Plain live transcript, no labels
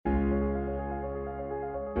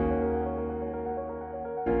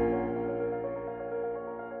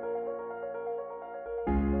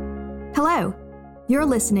You're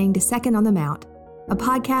listening to Second on the Mount, a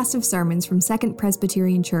podcast of sermons from Second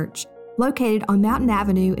Presbyterian Church, located on Mountain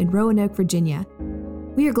Avenue in Roanoke, Virginia.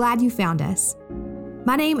 We are glad you found us.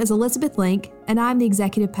 My name is Elizabeth Link, and I'm the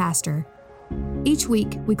executive pastor. Each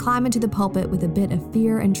week, we climb into the pulpit with a bit of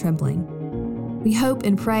fear and trembling. We hope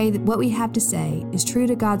and pray that what we have to say is true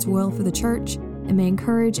to God's will for the church and may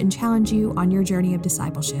encourage and challenge you on your journey of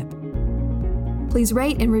discipleship. Please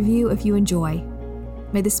rate and review if you enjoy.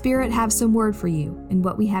 May the Spirit have some word for you in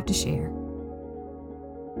what we have to share.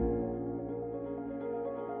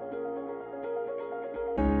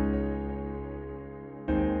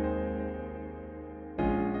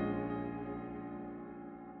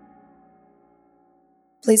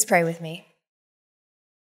 Please pray with me.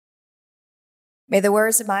 May the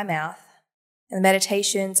words of my mouth and the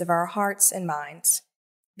meditations of our hearts and minds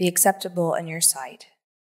be acceptable in your sight,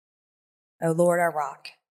 O Lord, our rock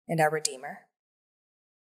and our Redeemer.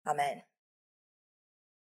 Amen.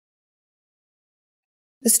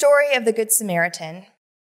 The story of the Good Samaritan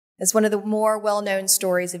is one of the more well-known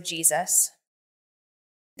stories of Jesus.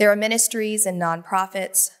 There are ministries and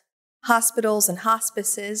nonprofits, hospitals and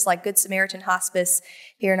hospices like Good Samaritan Hospice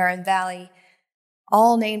here in our own valley,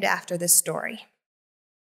 all named after this story.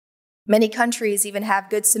 Many countries even have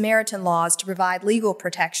Good Samaritan laws to provide legal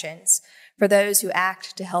protections for those who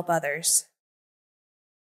act to help others.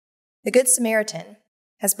 The Good Samaritan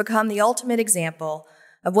has become the ultimate example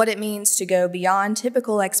of what it means to go beyond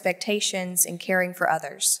typical expectations in caring for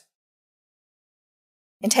others.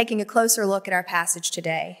 In taking a closer look at our passage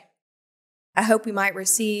today, I hope we might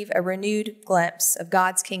receive a renewed glimpse of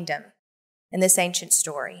God's kingdom in this ancient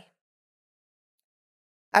story.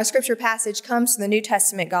 Our scripture passage comes from the New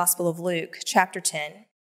Testament Gospel of Luke, chapter 10,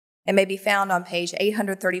 and may be found on page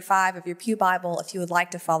 835 of your Pew Bible if you would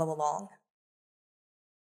like to follow along.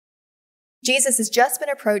 Jesus has just been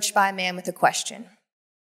approached by a man with a question.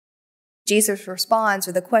 Jesus responds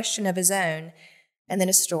with a question of his own, and then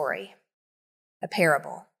a story, a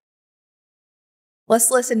parable. Let's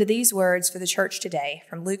listen to these words for the church today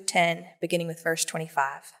from Luke 10, beginning with verse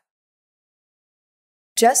 25.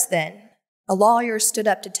 Just then, a lawyer stood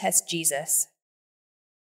up to test Jesus.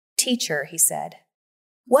 "Teacher," he said,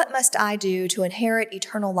 "what must I do to inherit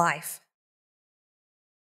eternal life?"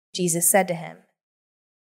 Jesus said to him,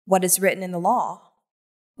 "What is written in the law?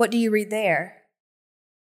 What do you read there?"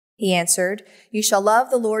 He answered, "You shall love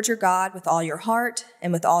the Lord your God with all your heart,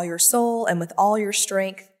 and with all your soul, and with all your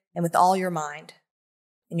strength, and with all your mind,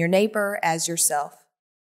 and your neighbor as yourself."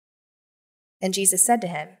 And Jesus said to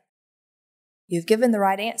him, "You've given the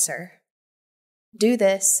right answer. Do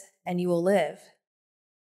this, and you will live."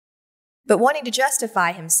 But wanting to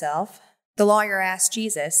justify himself, the lawyer asked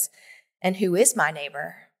Jesus, "And who is my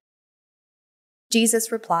neighbor?"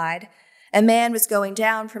 Jesus replied, "A man was going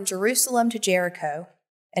down from Jerusalem to Jericho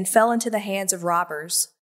and fell into the hands of robbers,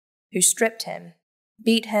 who stripped him,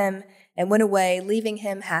 beat him, and went away, leaving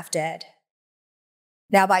him half dead.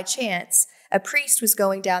 Now by chance, a priest was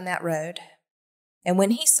going down that road, and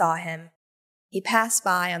when he saw him, he passed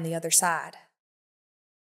by on the other side.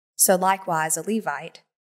 So likewise a Levite,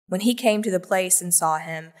 when he came to the place and saw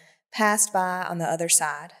him, passed by on the other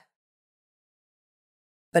side.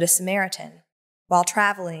 But a Samaritan, while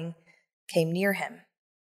traveling, came near him.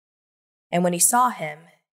 And when he saw him,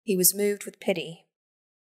 he was moved with pity.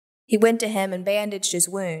 He went to him and bandaged his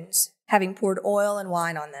wounds, having poured oil and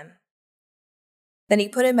wine on them. Then he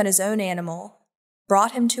put him on his own animal,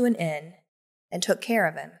 brought him to an inn, and took care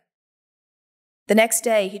of him. The next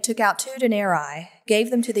day he took out 2 denarii,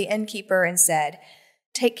 gave them to the innkeeper, and said,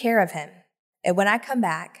 'Take care of him, and when I come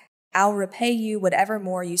back, I'll repay you whatever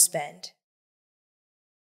more you spend.'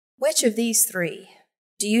 Which of these 3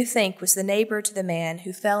 do you think was the neighbor to the man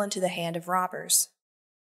who fell into the hand of robbers?"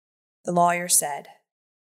 The lawyer said,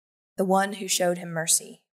 "The one who showed him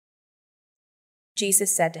mercy."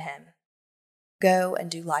 Jesus said to him, "Go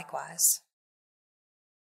and do likewise."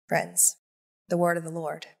 Friends, the word of the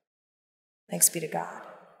Lord. Thanks be to God.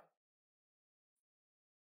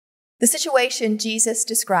 The situation Jesus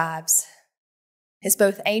describes is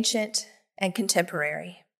both ancient and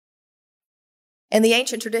contemporary. In the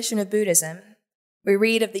ancient tradition of Buddhism, we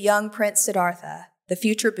read of the young Prince Siddhartha, the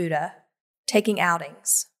future Buddha, taking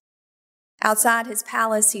outings. Outside his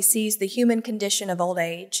palace, he sees the human condition of old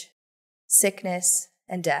age, sickness,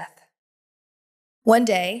 and death. One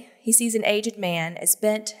day, he sees an aged man as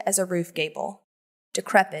bent as a roof gable,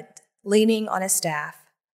 decrepit, leaning on a staff,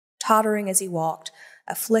 tottering as he walked,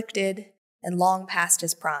 afflicted and long past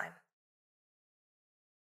his prime.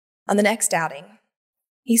 On the next outing,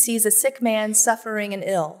 he sees a sick man suffering and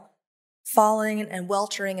ill, falling and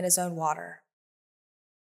weltering in his own water.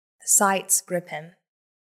 The sights grip him,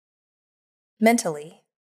 Mentally,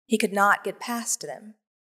 he could not get past them.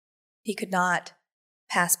 He could not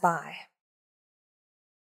pass by.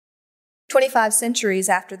 25 centuries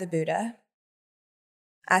after the Buddha,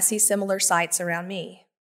 I see similar sights around me.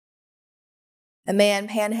 A man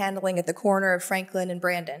panhandling at the corner of Franklin and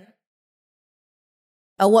Brandon.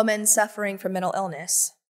 A woman suffering from mental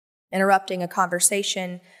illness, interrupting a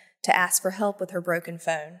conversation to ask for help with her broken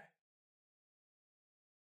phone.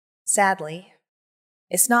 Sadly,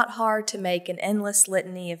 it's not hard to make an endless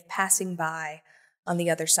litany of passing by on the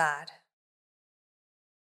other side.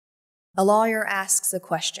 A lawyer asks a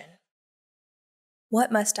question: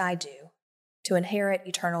 what must I do to inherit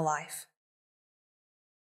eternal life?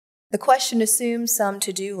 The question assumes some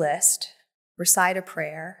to-do list: recite a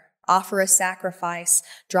prayer, offer a sacrifice,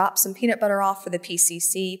 drop some peanut butter off for the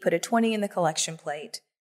PCC, put a 20 in the collection plate.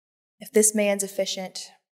 If this man's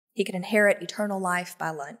efficient, he can inherit eternal life by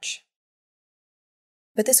lunch.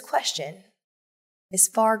 But this question is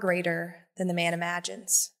far greater than the man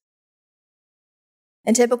imagines.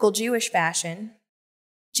 In typical Jewish fashion,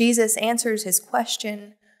 Jesus answers his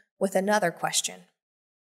question with another question.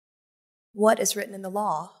 What is written in the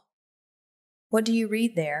law? What do you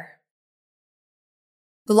read there?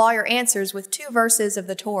 The lawyer answers with 2 verses of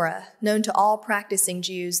the Torah, known to all practicing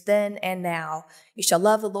Jews then and now. You shall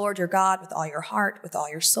love the Lord your God with all your heart, with all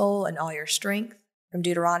your soul, and all your strength, from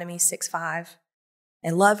Deuteronomy 6:5.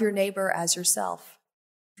 And love your neighbor as yourself,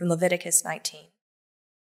 from Leviticus 19.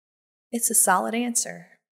 It's a solid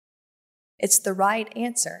answer. It's the right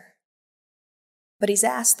answer. But he's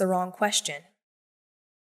asked the wrong question.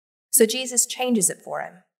 So Jesus changes it for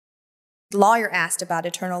him. The lawyer asked about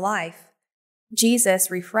eternal life. Jesus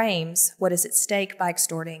reframes what is at stake by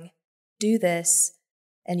extorting, do this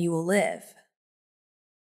and you will live.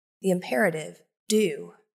 The imperative,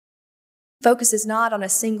 do, focuses not on a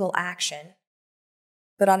single action,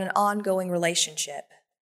 but on an ongoing relationship.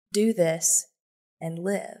 Do this and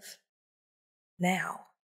live now.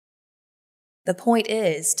 The point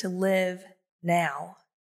is to live now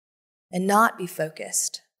and not be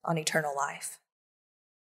focused on eternal life.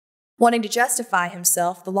 Wanting to justify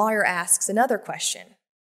himself, the lawyer asks another question.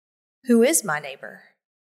 Who is my neighbor?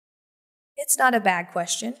 It's not a bad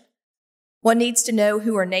question. One needs to know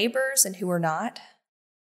who are neighbors and who are not.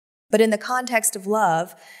 But in the context of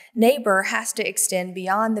love, neighbor has to extend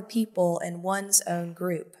beyond the people in one's own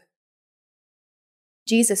group.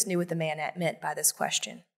 Jesus knew what the man meant by this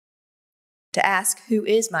question. To ask, who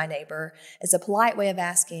is my neighbor, is a polite way of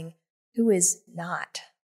asking, who is not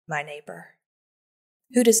my neighbor?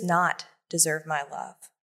 Who does not deserve my love?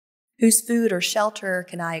 Whose food or shelter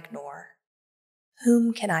can I ignore?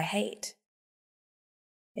 Whom can I hate?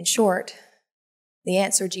 In short, the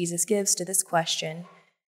answer Jesus gives to this question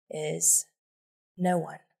is no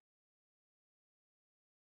one.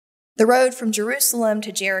 The road from Jerusalem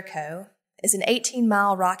to Jericho is an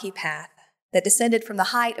 18-mile rocky path that descended from the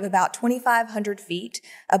height of about 2,500 feet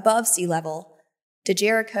above sea level to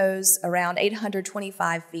Jericho's around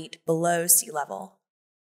 825 feet below sea level.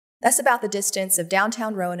 That's about the distance of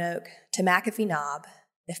downtown Roanoke to McAfee Knob,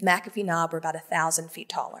 if McAfee Knob were about 1,000 feet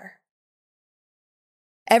taller.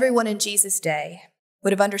 Everyone in Jesus' day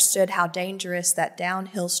would have understood how dangerous that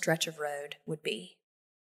downhill stretch of road would be.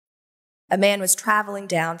 A man was traveling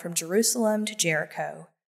down from Jerusalem to Jericho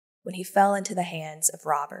when he fell into the hands of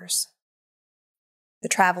robbers. The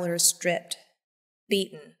traveler is stripped,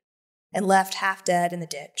 beaten, and left half dead in the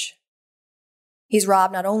ditch. He's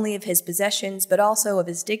robbed not only of his possessions, but also of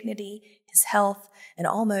his dignity, his health, and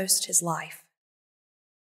almost his life.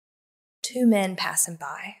 2 men pass him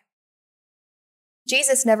by.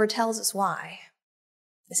 Jesus never tells us why.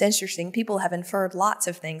 It's interesting, people have inferred lots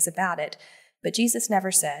of things about it, but Jesus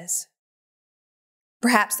never says.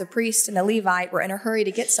 Perhaps the priest and the Levite were in a hurry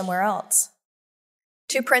to get somewhere else.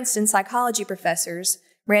 2 Princeton psychology professors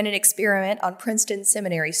ran an experiment on Princeton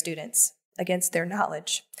seminary students against their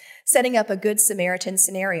knowledge, setting up a Good Samaritan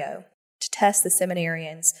scenario to test the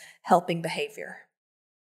seminarians' helping behavior.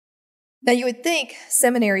 Now, you would think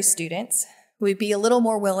seminary students would be a little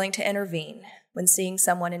more willing to intervene when seeing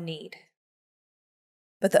someone in need.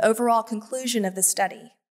 But the overall conclusion of the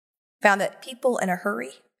study found that people in a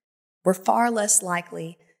hurry were far less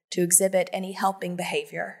likely to exhibit any helping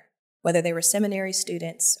behavior, whether they were seminary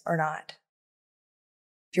students or not.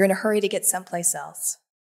 If you're in a hurry to get someplace else,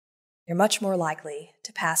 you're much more likely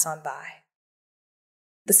to pass on by.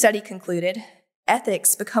 The study concluded,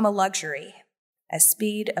 ethics become a luxury as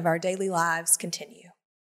speed of our daily lives continue.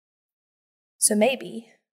 So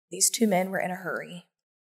maybe these 2 men were in a hurry.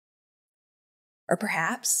 Or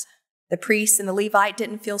perhaps the priest and the Levite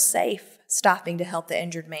didn't feel safe stopping to help the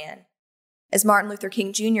injured man. As Martin Luther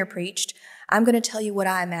King Jr. preached, I'm going to tell you what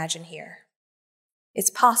I imagine here. It's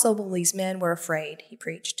possible these men were afraid, he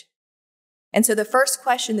preached. And so the first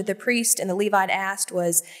question that the priest and the Levite asked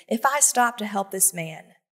was, if I stop to help this man,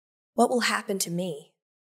 what will happen to me?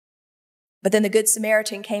 But then the Good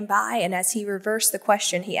Samaritan came by, and as he reversed the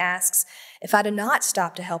question, he asks, if I do not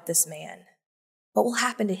stop to help this man, what will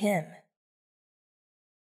happen to him?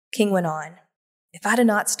 King went on, if I do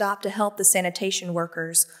not stop to help the sanitation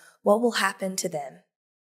workers, what will happen to them?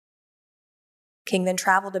 King then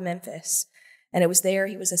traveled to Memphis, and it was there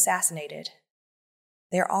he was assassinated.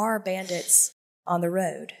 There are bandits on the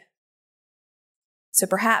road. So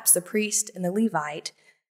perhaps the priest and the Levite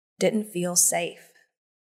didn't feel safe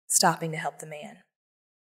stopping to help the man.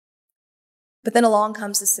 But then along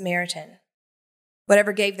comes the Samaritan.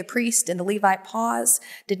 Whatever gave the priest and the Levite pause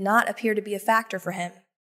did not appear to be a factor for him.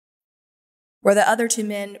 Where the other two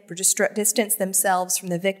men distanced themselves from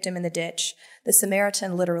the victim in the ditch, the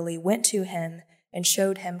Samaritan literally went to him and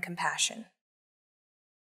showed him compassion.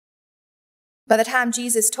 By the time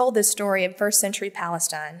Jesus told this story in first century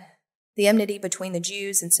Palestine, the enmity between the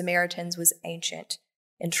Jews and Samaritans was ancient,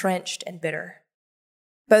 entrenched, and bitter.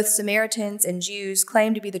 Both Samaritans and Jews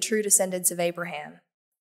claimed to be the true descendants of Abraham.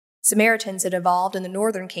 Samaritans had evolved in the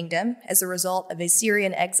northern kingdom as a result of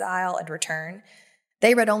Assyrian exile and return.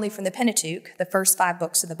 They read only from the Pentateuch, the first 5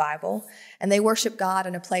 books of the Bible, and they worshiped God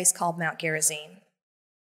in a place called Mount Gerizim.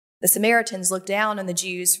 The Samaritans looked down on the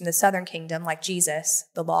Jews from the southern kingdom like Jesus,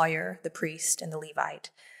 the lawyer, the priest, and the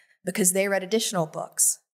Levite, because they read additional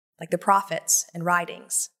books like the prophets and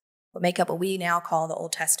writings, what make up what we now call the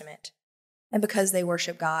Old Testament, and because they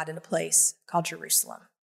worship God in a place called Jerusalem.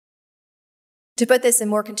 To put this in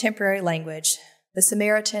more contemporary language, the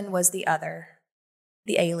Samaritan was the other,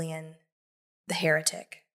 the alien, the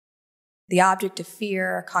heretic, the object of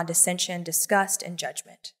fear, condescension, disgust, and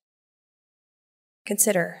judgment.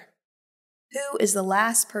 Consider, who is the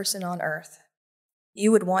last person on earth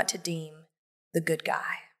you would want to deem the good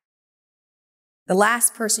guy? The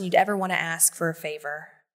last person you'd ever want to ask for a favor,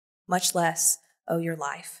 much less owe your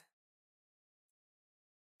life.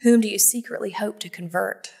 Whom do you secretly hope to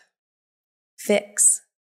convert, fix,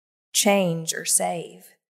 change, or save,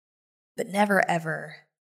 but never ever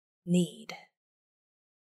need?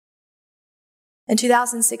 In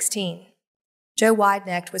 2016, Joe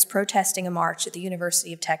Weidknecht was protesting a march at the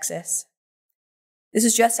University of Texas. This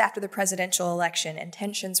was just after the presidential election, and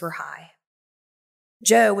tensions were high.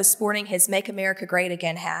 Joe was sporting his Make America Great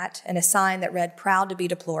Again hat and a sign that read, "Proud to be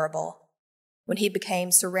deplorable," when he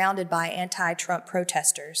became surrounded by anti-Trump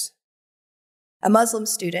protesters. A Muslim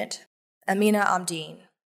student, Amina Amdeen,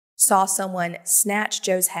 saw someone snatch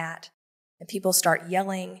Joe's hat, and people start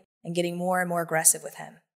yelling and getting more and more aggressive with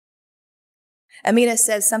him. Amina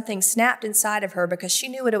says something snapped inside of her because she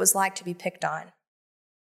knew what it was like to be picked on.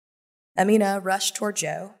 Amina rushed toward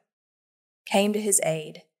Joe, came to his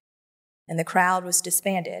aid, and the crowd was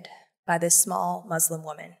disbanded by this small Muslim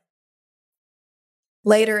woman.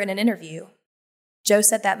 Later in an interview, Joe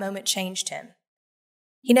said that moment changed him.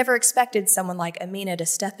 He never expected someone like Amina to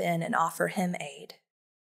step in and offer him aid.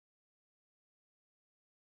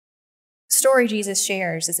 The story Jesus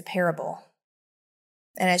shares is a parable.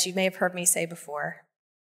 And as you may have heard me say before,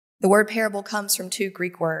 the word parable comes from 2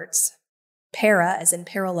 Greek words. Para, as in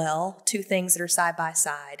parallel, 2 things that are side by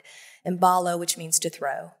side, and balo, which means to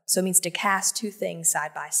throw. So it means to cast 2 things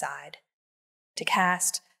side by side. To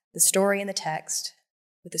cast the story in the text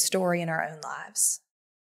with the story in our own lives.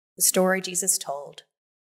 The story Jesus told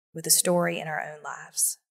with the story in our own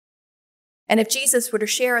lives. And if Jesus were to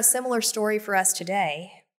share a similar story for us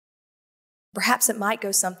today, perhaps it might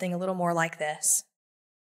go something a little more like this.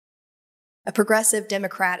 A progressive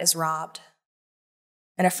Democrat is robbed,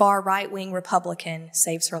 and a far right-wing Republican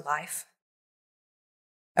saves her life.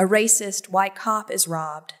 A racist white cop is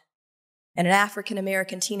robbed, and an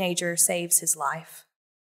African-American teenager saves his life.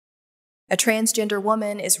 A transgender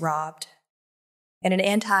woman is robbed, and an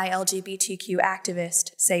anti-LGBTQ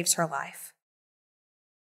activist saves her life.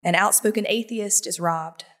 An outspoken atheist is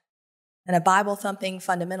robbed, and a Bible-thumping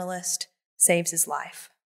fundamentalist saves his life.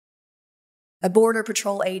 A Border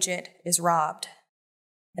Patrol agent is robbed,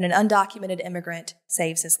 and an undocumented immigrant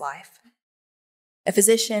saves his life. A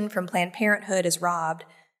physician from Planned Parenthood is robbed,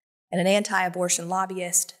 and an anti-abortion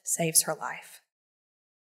lobbyist saves her life.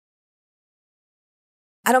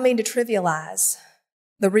 I don't mean to trivialize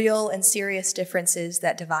the real and serious differences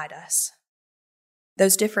that divide us.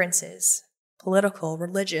 Those differences, political,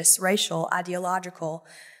 religious, racial, ideological,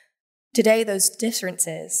 today those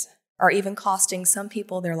differences are even costing some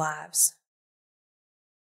people their lives.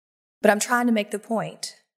 But I'm trying to make the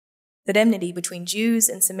point that enmity between Jews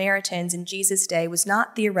and Samaritans in Jesus' day was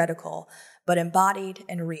not theoretical, but embodied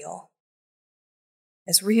and real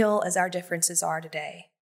as our differences are today.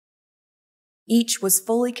 Each was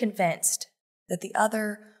fully convinced that the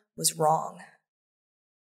other was wrong.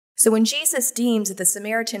 So when Jesus deems that the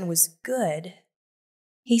Samaritan was good,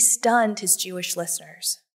 he stunned his Jewish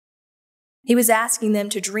listeners. He was asking them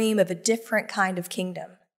to dream of a different kind of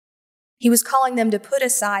kingdom. He was calling them to put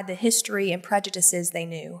aside the history and prejudices they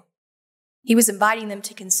knew. He was inviting them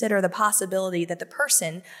to consider the possibility that the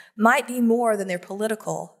person might be more than their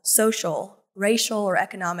political, social, racial, or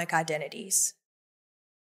economic identities.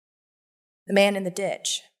 The man in the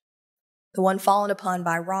ditch, the one fallen upon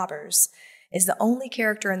by robbers, is the only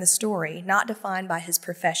character in the story not defined by his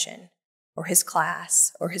profession or his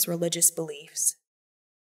class or his religious beliefs.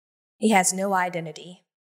 He has no identity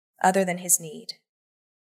other than his need.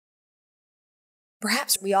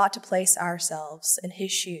 Perhaps we ought to place ourselves in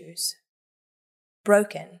his shoes,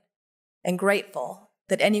 broken and grateful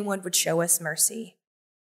that anyone would show us mercy,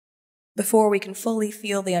 before we can fully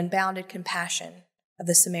feel the unbounded compassion of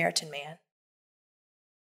the Samaritan man.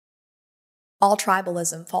 All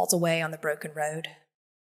tribalism falls away on the broken road.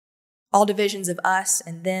 All divisions of us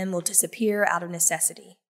and them will disappear out of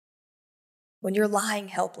necessity. When you're lying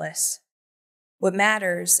helpless, what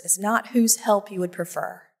matters is not whose help you would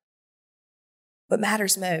prefer. What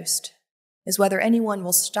matters most is whether anyone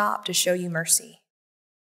will stop to show you mercy.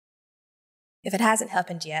 If it hasn't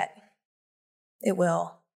happened yet, it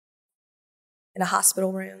will. In a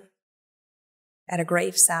hospital room, at a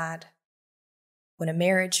graveside, when a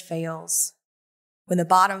marriage fails, when the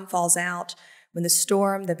bottom falls out, when the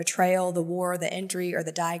storm, the betrayal, the war, the injury, or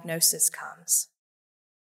the diagnosis comes.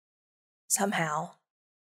 Somehow,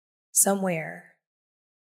 somewhere,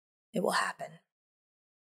 it will happen.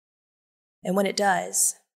 And when it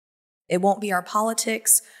does, it won't be our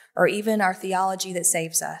politics or even our theology that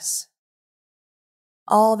saves us.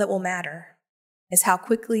 All that will matter is how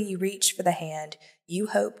quickly you reach for the hand you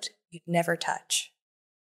hoped you'd never touch.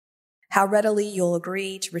 How readily you'll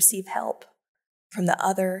agree to receive help from the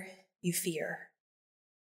other you fear.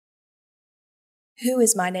 Who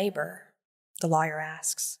is my neighbor? The lawyer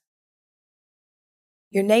asks.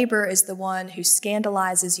 Your neighbor is the one who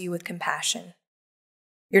scandalizes you with compassion.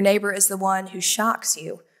 Your neighbor is the one who shocks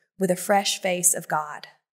you with a fresh face of God.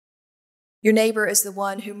 Your neighbor is the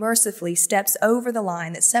one who mercifully steps over the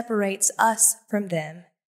line that separates us from them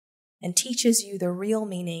and teaches you the real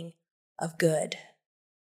meaning of good.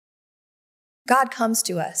 God comes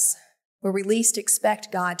to us where we least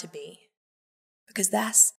expect God to be, because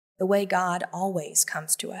that's the way God always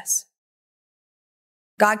comes to us.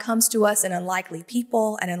 God comes to us in unlikely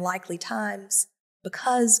people and unlikely times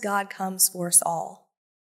because God comes for us all.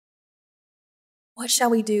 What shall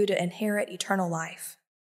we do to inherit eternal life?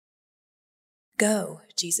 Go,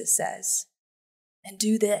 Jesus says, and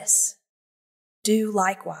do this. Do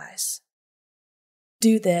likewise.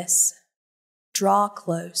 Do this. Draw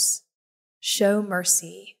close. Show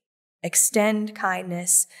mercy. Extend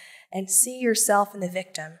kindness. And see yourself in the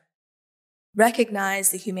victim. Recognize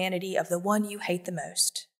the humanity of the one you hate the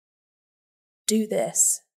most. Do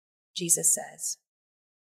this, Jesus says,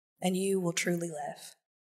 and you will truly live.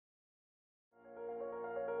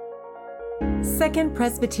 Second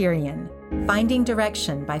Presbyterian, finding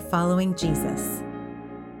direction by following Jesus.